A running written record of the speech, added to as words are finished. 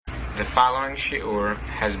The following shiur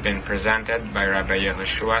has been presented by Rabbi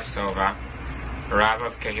Yehoshua Sova, Rav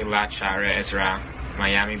of Kehilat Sha'arei Ezra,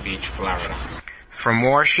 Miami Beach, Florida. For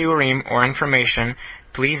more shiurim or information,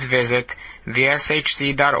 please visit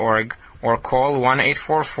theshc.org or call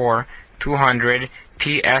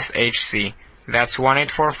 1-844-200-PSHC. That's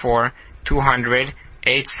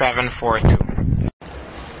 1-844-200-8742.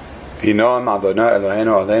 V'noam Adonai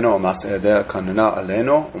Eloheinu aleinu u'maseh yedei kanuna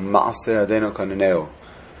aleinu u'maseh yadeinu kanuneu.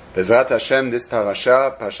 Bezrat Hashem, this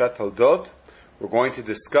parasha, Parashat Toldot, we're going to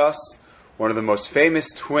discuss one of the most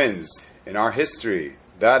famous twins in our history,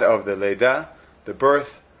 that of the Leda, the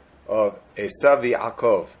birth of Esav and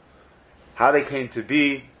Yaakov. How they came to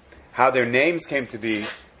be, how their names came to be,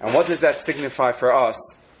 and what does that signify for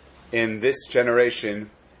us in this generation,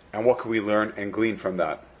 and what can we learn and glean from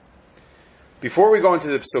that? Before we go into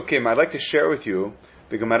the Psukim, I'd like to share with you,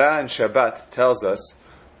 the Gemara in Shabbat tells us,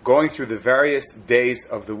 going through the various days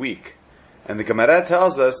of the week. And the Gemara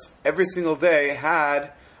tells us, every single day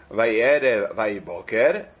had Vayerev,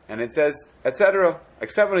 Vayiboker, and it says, etc.,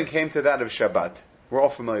 except when it came to that of Shabbat. We're all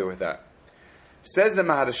familiar with that. Says the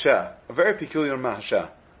Maharsha, a very peculiar Maharsha.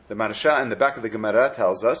 The Maharsha in the back of the Gemara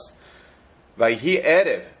tells us, Vayihi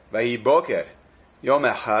Erev, Vayiboker, Yom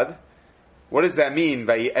Echad. What does that mean?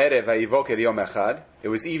 Vayerev, Vayiboker, Yom Echad. It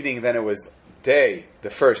was evening, then it was day, the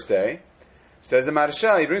first day. Says the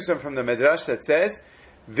Maharsha, he brings something from the Midrash that says,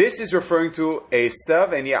 this is referring to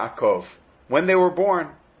Esav and Yaakov, when they were born.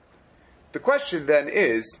 The question then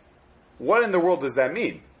is, what in the world does that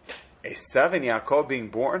mean? Esav and Yaakov being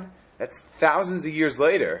born? That's thousands of years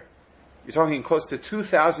later. You're talking close to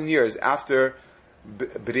 2,000 years after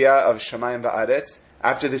Bria of Shamayim Va'aretz,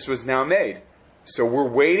 after this was now made. So we're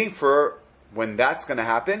waiting for when that's going to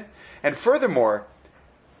happen. And furthermore,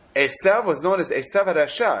 Esav was known as Esav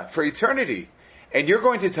HaRasha for eternity. And you're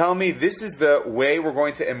going to tell me this is the way we're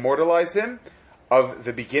going to immortalize him of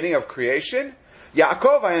the beginning of creation?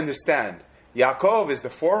 Yaakov, I understand. Yaakov is the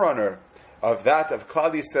forerunner of that of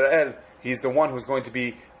Klal Yisrael. He's the one who's going to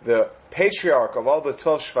be the patriarch of all the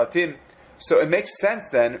 12 Shvatim. So it makes sense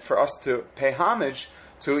then for us to pay homage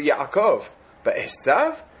to Yaakov. But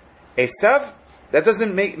Esav? Esav? That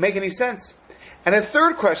doesn't make any sense. And a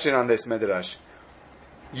third question on this Midrash.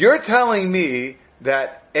 You're telling me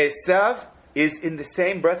that Esav is in the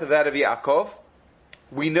same breath of that of Yaakov?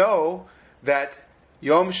 We know that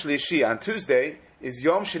Yom Shlishi, on Tuesday, is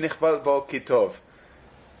Yom Shenichbal Bo Kitov.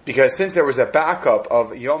 Because since there was a backup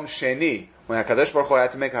of Yom Sheni, when HaKadosh Baruch Hu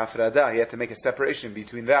had to make a hafradah, he had to make a separation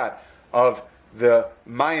between that of the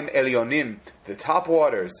Mayim Elyonim, the top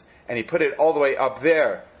waters, and he put it all the way up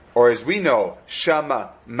there. Or as we know,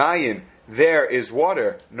 Shama Mayim, there is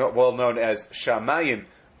water, well known as Shamayim,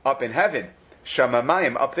 up in heaven. Shama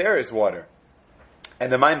Mayim, up there is water.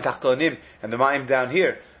 And the Mayim Tachtonim, and the Mayim down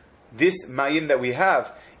here, this Mayim that we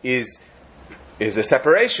have is a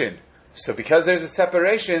separation. So because there's a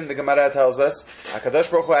separation, the Gemara tells us, HaKadosh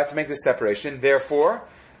Baruch Hu had to make this separation. Therefore,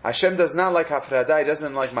 Hashem does not like hafradah, he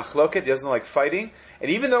doesn't like machloket, he doesn't like fighting. And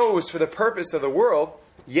even though it was for the purpose of the world,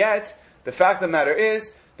 yet, the fact of the matter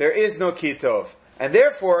is, there is no kitov. And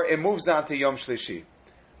therefore, it moves on to Yom Shlishi.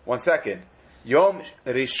 1 second. Yom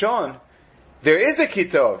Rishon, there is a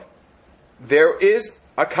kitov. There is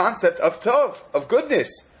a concept of tov, of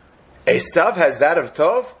goodness. Esav has that of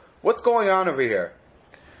tov? What's going on over here?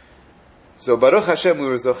 So Baruch Hashem, we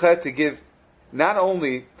were zochet to give not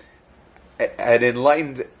only an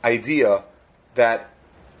enlightened idea that,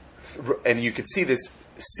 and you can see this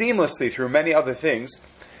seamlessly through many other things,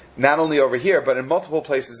 not only over here, but in multiple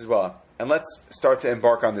places as well. And let's start to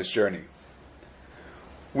embark on this journey.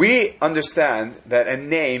 We understand that a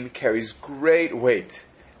name carries great weight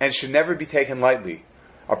and should never be taken lightly.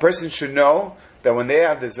 A person should know that when they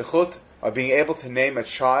have the zechut of being able to name a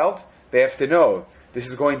child, they have to know this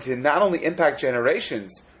is going to not only impact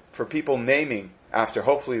generations for people naming after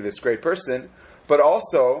hopefully this great person, but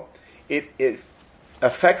also it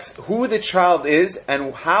affects who the child is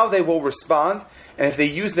and how they will respond and if they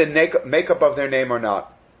use the makeup of their name or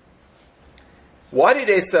not. Why did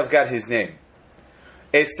Esav get his name?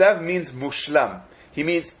 Esav means mushlam. He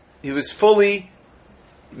means he was fully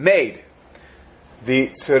made. The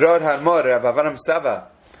Tzorot HaMor, Rabbi Avraham Sava,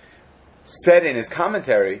 said in his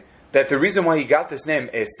commentary that the reason why he got this name,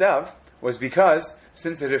 Esav, was because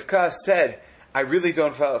since Rivka said, I really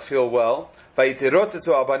don't feel well, they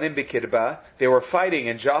were fighting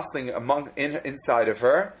and jostling inside of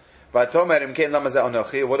her. What do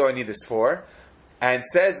I need this for? And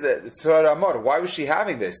says that Tzorot HaMor, why was she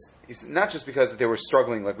having this? It's not just because they were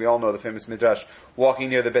struggling, like we all know the famous Midrash, walking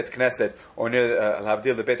near the Bet Knesset or near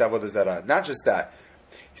the Beit Avodah Zarah. Not just that.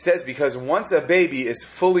 He says because once a baby is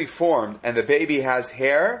fully formed and the baby has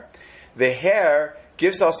hair, the hair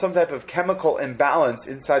gives off some type of chemical imbalance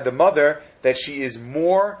inside the mother that she is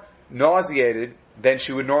more nauseated than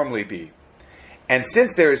she would normally be. And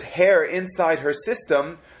since there is hair inside her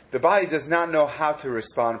system, the body does not know how to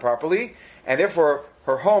respond properly, and therefore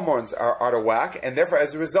her hormones are out of whack, and therefore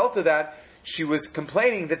as a result of that, she was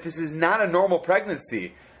complaining that this is not a normal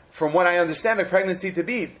pregnancy. From what I understand a pregnancy to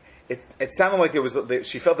be, it sounded like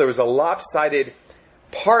she felt there was a lopsided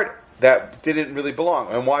part that didn't really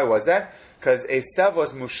belong. And why was that? Because Esav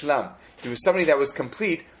was mushlam. He was somebody that was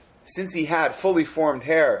complete, since he had fully formed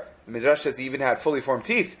hair. The Midrash says he even had fully formed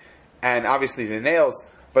teeth, and obviously the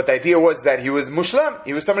nails. But the idea was that he was mushlam.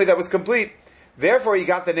 He was somebody that was complete. Therefore, he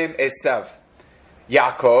got the name Esav.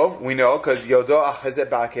 Yaakov, we know, because Yodo Achazeh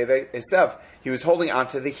Ba'akev Esav. He was holding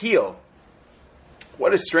onto the heel.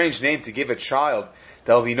 What a strange name to give a child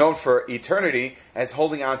that will be known for eternity as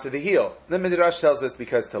holding onto the heel. The Midrash tells us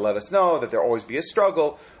because to let us know that there will always be a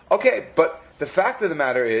struggle. Okay, but the fact of the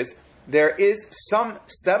matter is, there is some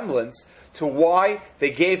semblance to why they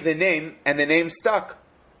gave the name, and the name stuck.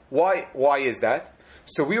 Why is that?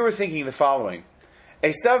 So we were thinking the following.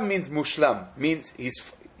 Esav means mushlam, means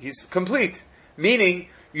he's complete. Meaning,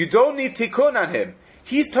 you don't need tikkun on him.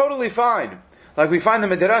 He's totally fine. Like we find the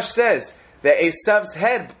Midrash says, that Esav's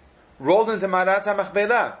head rolled into Marat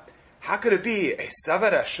HaMachpelah. How could it be? Esav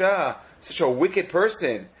Rasha, such a wicked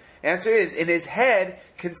person. Answer is, in his head,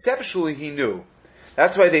 conceptually he knew.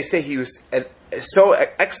 That's why they say he was so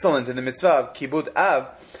excellent in the mitzvah of Kibud Av,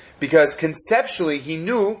 because conceptually he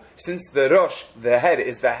knew, since the Rosh, the head,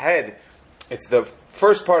 is the head, it's the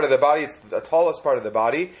first part of the body, it's the tallest part of the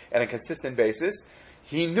body, on a consistent basis,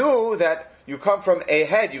 he knew that you come from a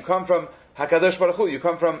head, you come from HaKadosh Baruch Hu, you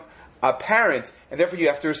come from a parent, and therefore you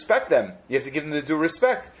have to respect them. You have to give them the due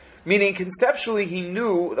respect. Meaning, conceptually, he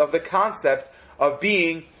knew of the concept of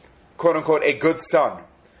being, quote-unquote, a good son.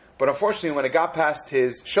 But unfortunately, when it got past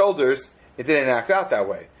his shoulders, it didn't act out that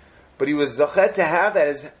way. But he was zachet to have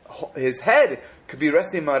that his head could be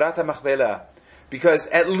resting Marat HaMachpelah. Because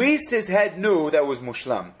at least his head knew that was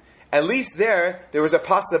mushlam. At least there was a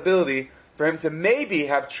possibility for him to maybe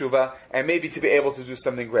have tshuva, and maybe to be able to do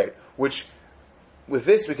something great. Which, with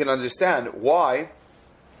this we can understand why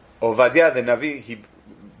Ovadia the Navi, he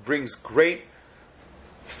brings great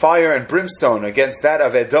fire and brimstone against that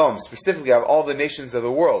of Edom, specifically of all the nations of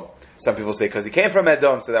the world. Some people say because he came from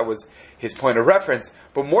Edom, so that was his point of reference.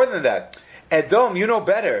 But more than that, Edom, you know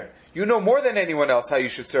better. You know more than anyone else how you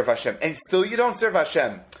should serve Hashem. And still you don't serve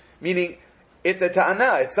Hashem. Meaning, it's a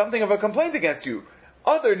ta'ana, it's something of a complaint against you.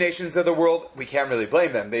 Other nations of the world, we can't really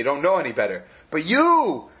blame them. They don't know any better. But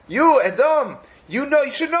you, Edom,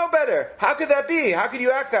 you should know better. How could that be? How could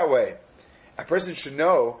you act that way? A person should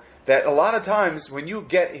know that a lot of times when you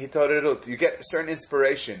get hitorerut, you get a certain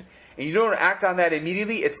inspiration, and you don't act on that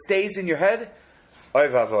immediately, it stays in your head. Oy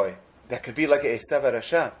vavoy. That could be like a Esav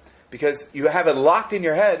Rasha. Because you have it locked in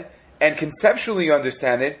your head, and conceptually you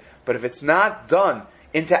understand it, but if it's not done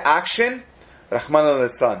into action, Rahman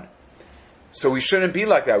al-Litzlan. So we shouldn't be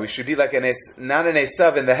like that. We should be like not an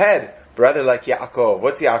Esav in the head, but rather like Yaakov.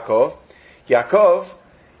 What's Yaakov? Yaakov,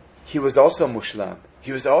 he was also mushlam.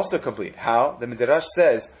 He was also complete. How? The Midrash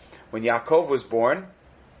says, when Yaakov was born,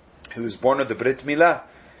 he was born with the Brit Milah.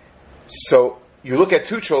 So, you look at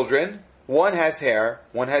two children, one has hair,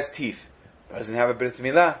 one has teeth, doesn't have a Brit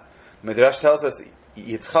Milah. Midrash tells us,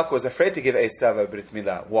 Yitzchak was afraid to give Esav a Brit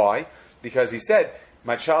Milah. Why? Because he said,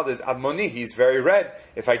 my child is Admoni, he's very red.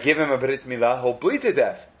 If I give him a Brit Milah, he'll bleed to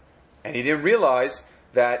death. And he didn't realize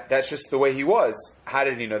that that's just the way he was. How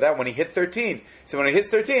did he know that? When he hit 13. So when he hits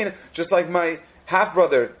 13, just like my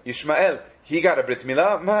half-brother, Yishmael, he got a Brit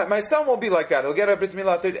Milah, my son will be like that. He'll get a Brit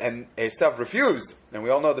Milah. And Esav refused. And we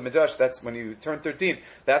all know the Midrash, that's when he turned 13.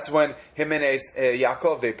 That's when him and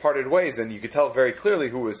Yaakov, they parted ways, and you could tell very clearly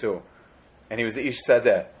who was who. And he was the Ish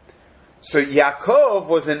Sadeh. So Yaakov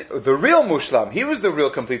was the real Mushlam. He was the real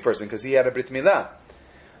complete person, because he had a Brit Milah.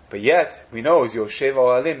 But yet, we know, as Yoshev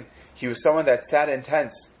Ohalim, he was someone that sat in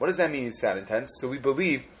tents. What does that mean, he sat in tents? So we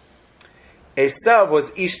believe Esav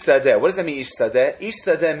was Ish Sadeh. What does that mean, Ish Sadeh? Ish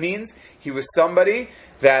Sadeh means he was somebody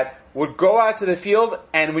that would go out to the field,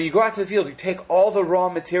 and when you go out to the field, you take all the raw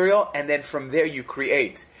material, and then from there you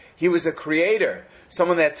create. He was a creator.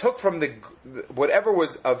 Someone that took from whatever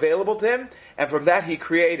was available to him, and from that he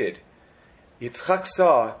created. Yitzchak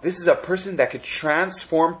saw, this is a person that could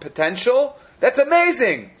transform potential. That's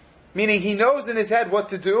amazing! Meaning he knows in his head what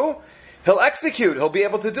to do. He'll execute. He'll be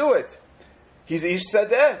able to do it. He's Ish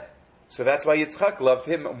Sadeh. So that's why Yitzchak loved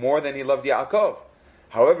him more than he loved Yaakov.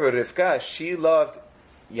 However, Rivka, she loved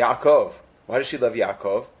Yaakov. Why does she love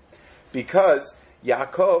Yaakov? Because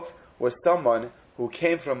Yaakov was someone who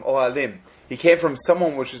came from Ohalim. He came from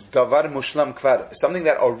someone which is Davar Mushlam Kvar, something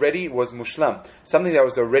that already was Mushlam, something that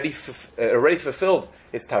was already fulfilled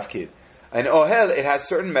its tafkid. An Ohel, it has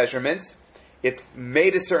certain measurements, it's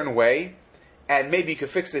made a certain way, and maybe you could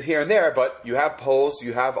fix it here and there, but you have poles,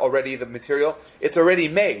 you have already the material, it's already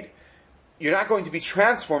made. You're not going to be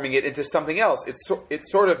transforming it into something else.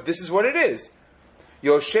 It's sort of, this is what it is.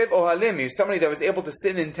 Yoshev Ohalim, he's somebody that was able to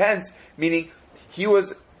sit in tents, meaning he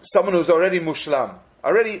was someone who's already mushlam,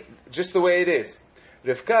 already just the way it is.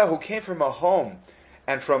 Rivka, who came from a home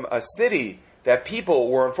and from a city that people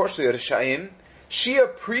were unfortunately Rishayim, she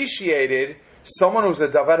appreciated someone who's a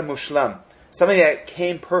davar mushlam, something that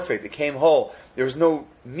came perfect, it came whole. There was no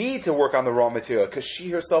need to work on the raw material because she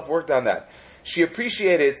herself worked on that. She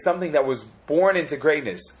appreciated something that was born into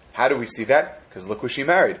greatness. How do we see that? Because look who she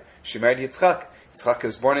married. She married Yitzchak. Yitzchak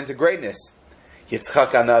was born into greatness.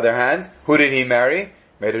 Yitzchak, on the other hand, who did he marry?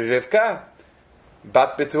 Married Rivka,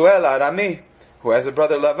 Bat Betuel Arami, who has a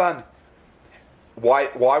brother Lavan.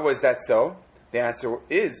 Why was that so? The answer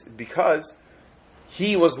is because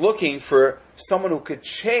he was looking for someone who could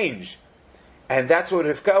change. And that's what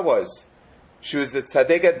Rivka was. She was a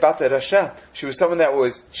tzaddikat bat rasha. She was someone that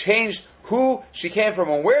was changed who she came from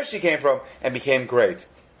and where she came from and became great.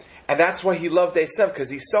 And that's why he loved Esav, because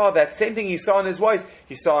he saw that same thing he saw in his wife,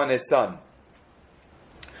 he saw in his son.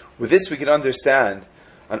 With this we can understand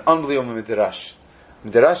an unbelievable midrash.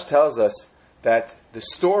 Midrash tells us that the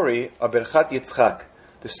story of Berchat Yitzchak,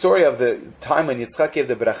 the story of the time when Yitzchak gave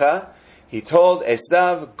the bracha, he told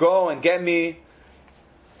Esav, go and get me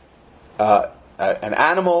an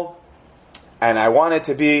animal, and I want it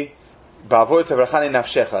to be Ba'avur Tavrachani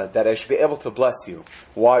Nafshecha, that I should be able to bless you.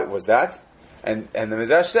 Why was that? And the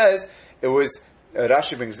Midrash says, it was,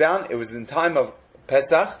 Rashi brings down, it was in time of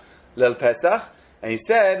Pesach, Lel Pesach, and he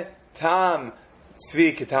said, Tam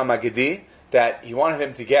Tzvi Ketam Agidi, that he wanted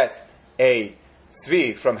him to get a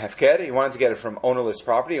Tzvi from Hefker, he wanted to get it from ownerless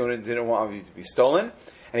property, he didn't want it to be stolen,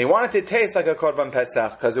 and he wanted it to taste like a Korban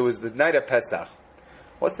Pesach, because it was the night of Pesach.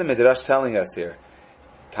 What's the Midrash telling us here?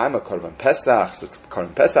 Time of Korban Pesach, so it's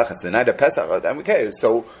Korban Pesach, it's the night of Pesach. Okay,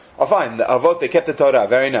 so, fine, the Avot, they kept the Torah,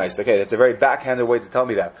 very nice. Okay, that's a very backhanded way to tell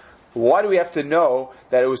me that. Why do we have to know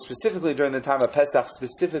that it was specifically during the time of Pesach,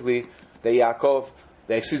 specifically that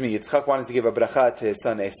Yitzchak wanted to give a bracha to his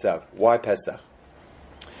son Esav? Why Pesach?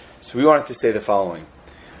 So we wanted to say the following.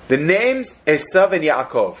 The names Esav and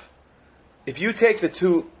Yaakov, if you take the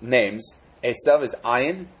two names, Esav is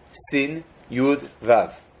Ayin, Sin, Yud,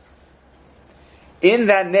 Vav. In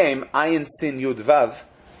that name, Ayin, Sin, Yud, Vav,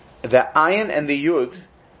 the Ayin and the Yud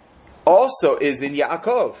also is in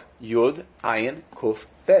Yaakov. Yud, Ayin, Kuf,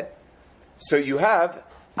 Bet. So you have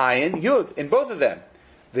Ayin, Yud in both of them.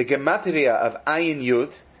 The gematria of Ayin,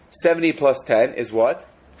 Yud, 70 plus 10 is what?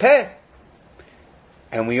 Peh.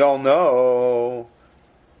 And we all know,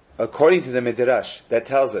 according to the Midrash, that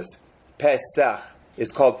tells us, Pesach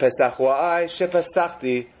is called Pesach Wa'ai,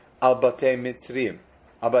 Shepasachti al Batei Mitzrayim,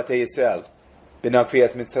 al Batei Yisrael.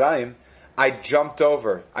 B'nakfiyat Mitzrayim, I jumped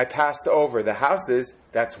over, I passed over the houses,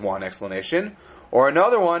 that's one explanation. Or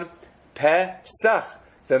another one, Pesach,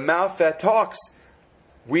 the mouth that talks.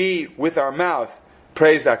 We, with our mouth,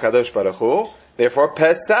 praise HaKadosh Baruch Hu. Therefore,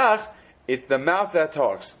 Pesach, it's the mouth that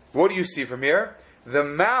talks. What do you see from here? The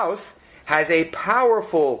mouth has a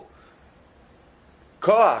powerful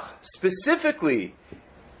koach, specifically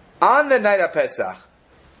on the night of Pesach.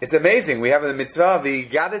 It's amazing. We have the mitzvah of the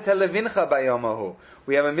Gadat Levincha Bayomahu.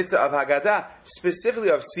 We have a mitzvah of Haggadah, specifically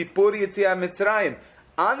of Sipur Yetziat Mitzrayim,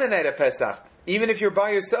 on the night of Pesach. Even if you're by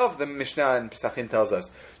yourself, the Mishnah in Pesachim tells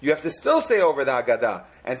us, you have to still say over the Haggadah,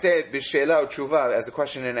 and say it b'sheila or tshuva as a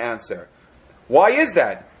question and answer. Why is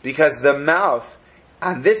that? Because the mouth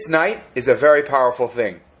on this night is a very powerful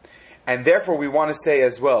thing. And therefore we want to say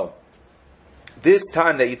as well, this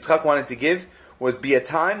time that Yitzchak wanted to give was be a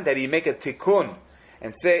time that he make a tikkun,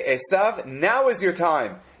 and say, Esav, now is your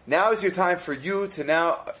time. Now is your time for you to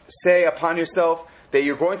now say upon yourself that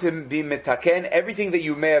you're going to be mitaken, everything that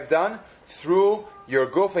you may have done through your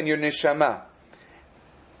guf and your neshama.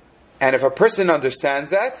 And if a person understands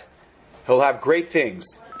that, he'll have great things.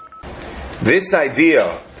 This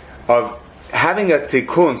idea of having a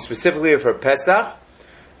tikkun, specifically for Pesach,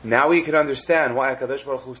 now we can understand why HaKadosh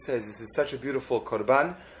Baruch Hu says this is such a beautiful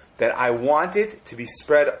korban, that I want it to be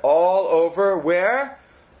spread all over where?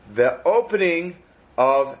 The opening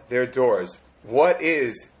of their doors. What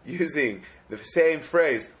is, using the same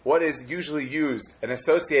phrase, what is usually used and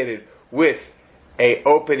associated with a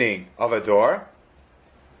opening of a door?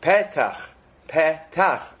 Petach.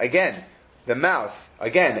 Petach. Again, the mouth.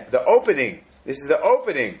 Again, the opening. This is the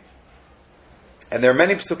opening. And there are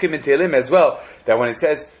many psukim in Tehillim as well, that when it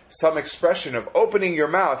says some expression of opening your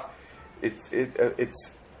mouth, it's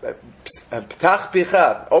ptach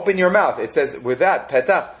picha, open your mouth. It says with that,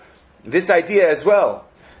 petach. This idea as well.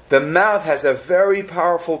 The mouth has a very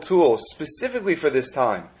powerful tool, specifically for this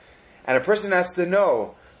time. And a person has to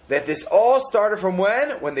know that this all started from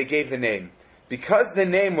when? When they gave the name. Because the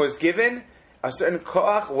name was given, a certain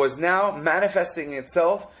koach was now manifesting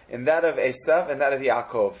itself in that of Esav and that of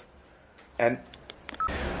Yaakov. And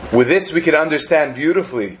with this we can understand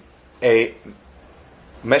beautifully a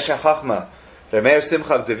Meshech Chachma, Rameir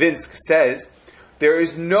Simcha of Devinsk, says, there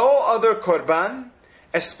is no other korban,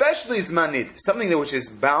 especially Zmanit, something which is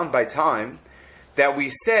bound by time, that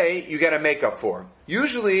we say you got to make up for.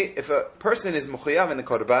 Usually, if a person is Mechuyav in the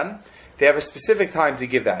korban, they have a specific time to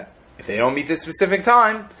give that. If they don't meet this specific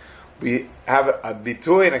time, we have a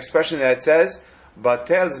bituy, an expression that says,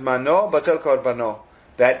 Batel Zmano, Batel Korbano.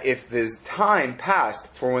 That if there's time passed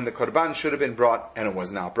for when the korban should have been brought and it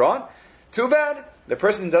was not brought, too bad, the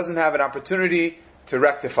person doesn't have an opportunity to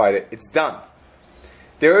rectify it. It's done.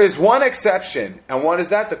 There is one exception, and what is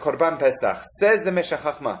that? The Korban Pesach. Says the Meshech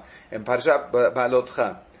Chachma in Parashat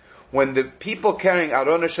Ba'alotcha, when the people carrying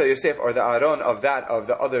Aron Shel Yosef, or the Aron of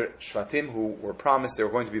the other Shvatim who were promised they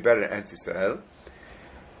were going to be better in Eretz Yisrael,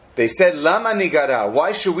 they said, Lama Nigara,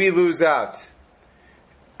 why should we lose out?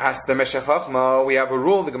 Ask the Meshech Chachma, we have a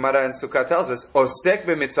rule, the Gemara in Sukkah tells us, Osek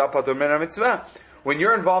b'mitzvah patur min mitzvah. When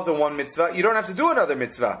you're involved in one mitzvah, you don't have to do another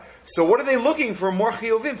mitzvah. So what are they looking for? More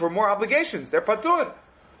chiyuvim, for more obligations. They're patur.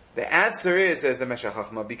 The answer is, says the Meshech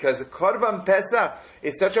Chachma, because the Korban Pesach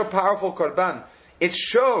is such a powerful Korban. It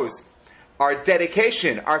shows our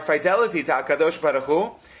dedication, our fidelity to HaKadosh Baruch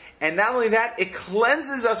Hu, and not only that, it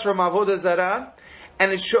cleanses us from Avodah Zarah,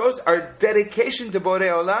 and it shows our dedication to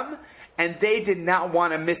Borei Olam, and they did not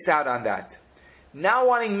want to miss out on that. Not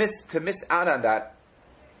wanting to miss out on that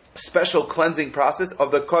special cleansing process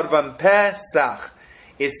of the Korban Pesach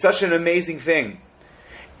is such an amazing thing.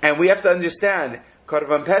 And we have to understand,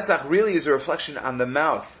 Korban Pesach really is a reflection on the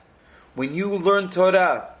mouth. When you learn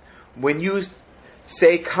Torah, when you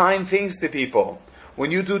say kind things to people,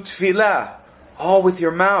 when you do tefillah, all with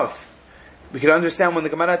your mouth. We can understand when the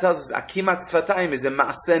Gemara tells us, Akimat Tzvatayim is a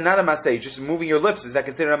maaseh, not a maaseh. Just moving your lips, is that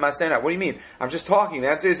considered a maaseh? What do you mean? I'm just talking. The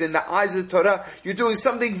answer is, in the eyes of the Torah, you're doing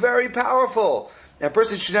something very powerful. A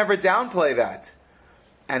person should never downplay that.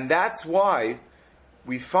 And that's why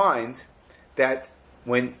we find that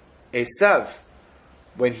when Esav,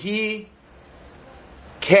 when he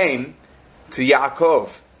came to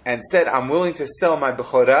Yaakov and said, I'm willing to sell my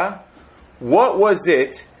Bechorah, what was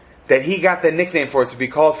it that he got the nickname for, to be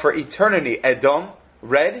called for eternity? Edom,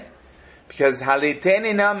 red, because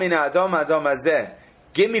Haliteni na min Adom Adom Azeh.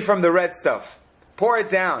 Give me from the red stuff. Pour it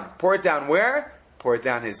down. Pour it down where? Pour it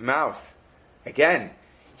down his mouth. Again,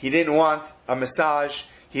 he didn't want a massage.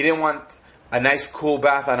 He didn't want a nice cool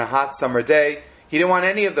bath on a hot summer day. He didn't want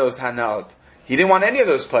any of those hana'ot. He didn't want any of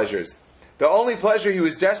those pleasures. The only pleasure he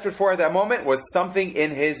was desperate for at that moment was something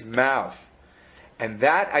in his mouth. And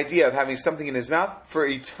that idea of having something in his mouth, for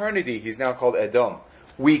eternity, he's now called Edom.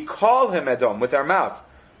 We call him Edom with our mouth,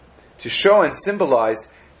 to show and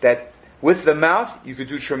symbolize that with the mouth, you could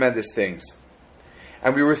do tremendous things.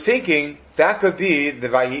 And we were thinking, that could be the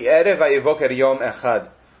Vayi'ere Vayivoker Yom Echad.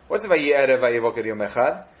 What's the Vayi'ere Vayivoker Yom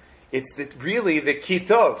Echad? It's really the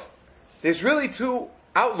Kitov. There's really two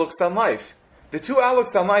outlooks on life. The two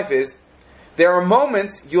outlooks on life is, there are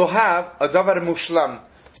moments you'll have a Davar Mushlam,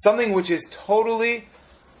 something which is totally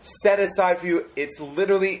set aside for you. It's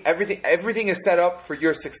literally everything is set up for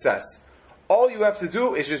your success. All you have to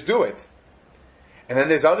do is just do it. And then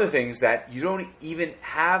there's other things that you don't even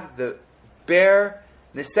have the bare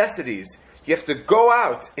necessities. You have to go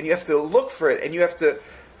out and you have to look for it and you have to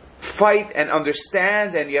fight and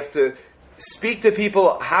understand and you have to speak to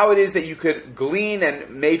people how it is that you could glean and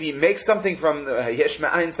maybe make something from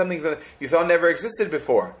Yeshma'ayin, something that you thought never existed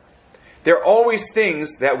before. There are always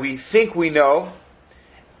things that we think we know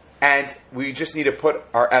and we just need to put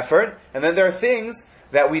our effort, and then there are things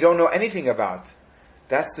that we don't know anything about.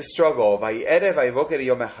 That's the struggle. That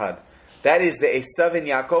is the Esav and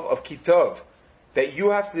Yaakov of Kitov. That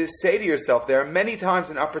you have to say to yourself, there are many times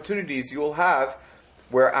and opportunities you will have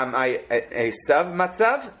where am I a Esav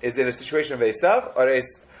matzav? Is it a situation of Esav or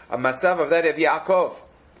a matzav of that of Yaakov?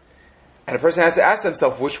 And a person has to ask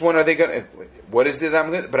themselves, which one are they going to, what is it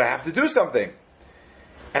I'm going to, but I have to do something.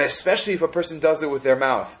 And especially if a person does it with their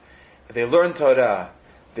mouth. They learn Torah,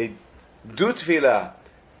 they do tefillah,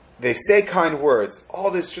 they say kind words,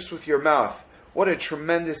 all this just with your mouth. What a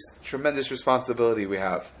tremendous, tremendous responsibility we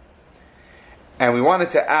have. And we wanted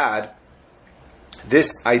to add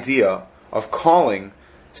this idea of calling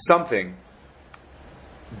something,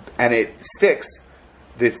 and it sticks.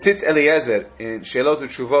 The Tzitz Eliezer in Sheilot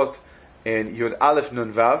U'Tshuvot in Yud Aleph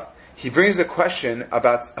Nun Vav, he brings a question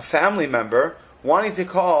about a family member wanting to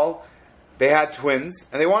call. They had twins,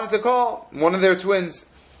 and they wanted to call one of their twins,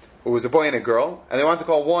 who was a boy and a girl, and they wanted to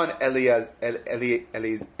call one Eliezer and the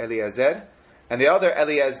other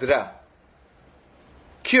Eliezra.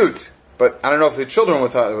 Cute, but I don't know if the children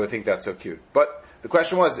would think that's so cute. But the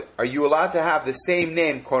question was, are you allowed to have the same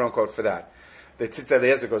name, quote unquote, for that? The Tzitz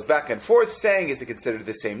Eliezer goes back and forth saying, is it considered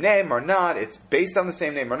the same name or not? It's based on the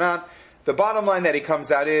same name or not? The bottom line that he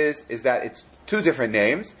comes out is that it's two different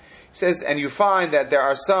names. He says, and you find that there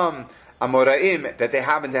are some Amoraim that they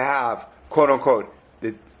happen to have, quote unquote,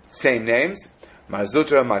 the same names. Mar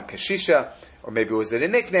Zutra, Mar Kashisha, or maybe was it a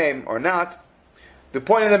nickname or not? The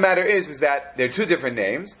point of the matter is that they're two different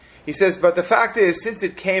names. He says, but the fact is, since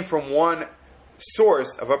it came from one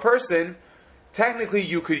source of a person, technically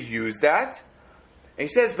you could use that. And he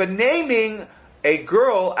says, but naming a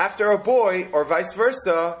girl after a boy, or vice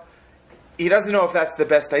versa, he doesn't know if that's the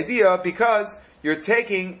best idea, because you're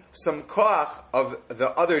taking some koach of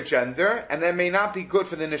the other gender, and that may not be good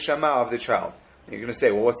for the neshama of the child. And you're going to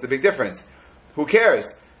say, well, what's the big difference? Who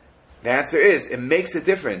cares? The answer is, it makes a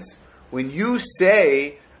difference. When you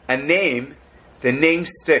say a name, the name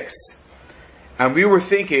sticks. And we were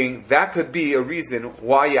thinking that could be a reason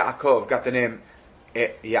why Yaakov got the name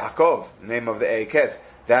Yaakov, the name of the Eikev,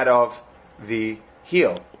 that of the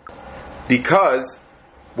heel. Because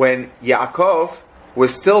when Yaakov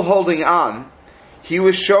was still holding on, he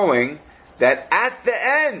was showing that at the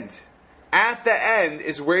end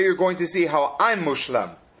is where you're going to see how I'm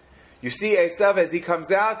mushlam. You see Esav as he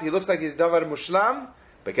comes out, he looks like he's davar mushlam,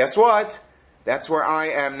 but guess what? That's where I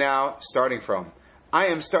am now starting from. I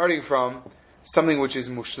am starting from something which is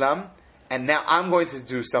mushlam, and now I'm going to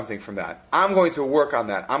do something from that. I'm going to work on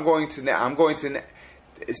that.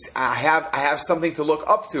 I have something to look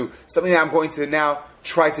up to, something that I'm going to now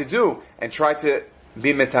try to do, and try to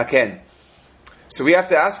be metaken. So we have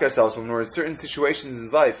to ask ourselves, when we're in certain situations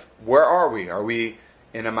in life, where are we? Are we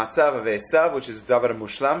in a matzav of Esav, which is davar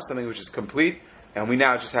mushlam, something which is complete, and we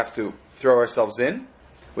now just have to throw ourselves in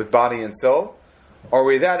with body and soul? Or are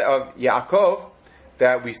we that of Yaakov,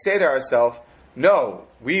 that we say to ourselves, no,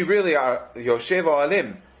 we really are Yoshev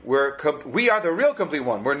Ohalim. We are the real complete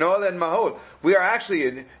one. We're Noel and Mahol. We are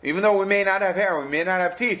actually, even though we may not have hair, we may not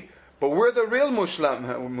have teeth, but we're the real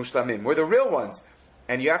mushlamim. We're the real ones.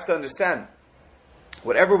 And you have to understand,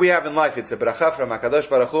 whatever we have in life, it's a bracha from HaKadosh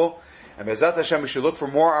Baruch Hu, and Be'ezrat Hashem, we should look for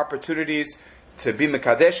more opportunities to be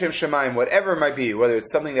Mekadeshim Shemayim, whatever it might be, whether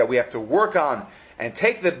it's something that we have to work on, and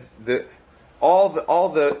take all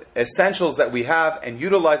the essentials that we have and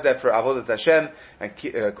utilize that for Avodat Hashem and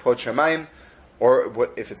quote Shemayim, or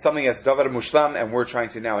if it's something that's davar mushlam and we're trying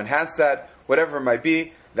to now enhance that, whatever it might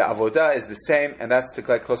be, the avodah is the same, and that's to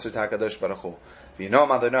get closer to HaKadosh Baruch Hu.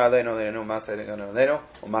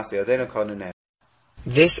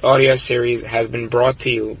 This audio series has been brought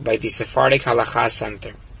to you by the Sephardic Halacha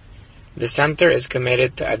Center. The center is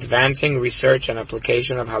committed to advancing research and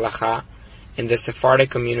application of Halacha in the Sephardic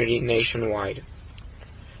community nationwide.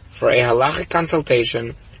 For a halachic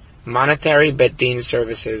consultation, monetary Bet Din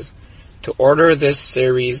services, to order this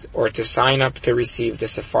series, or to sign up to receive the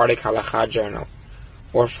Sephardic Halacha Journal,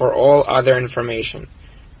 or for all other information,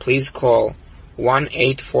 please call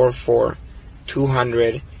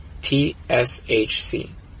 1-844-200-TSHC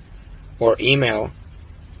or email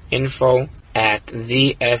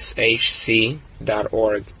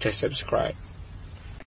info@theshc.org to subscribe.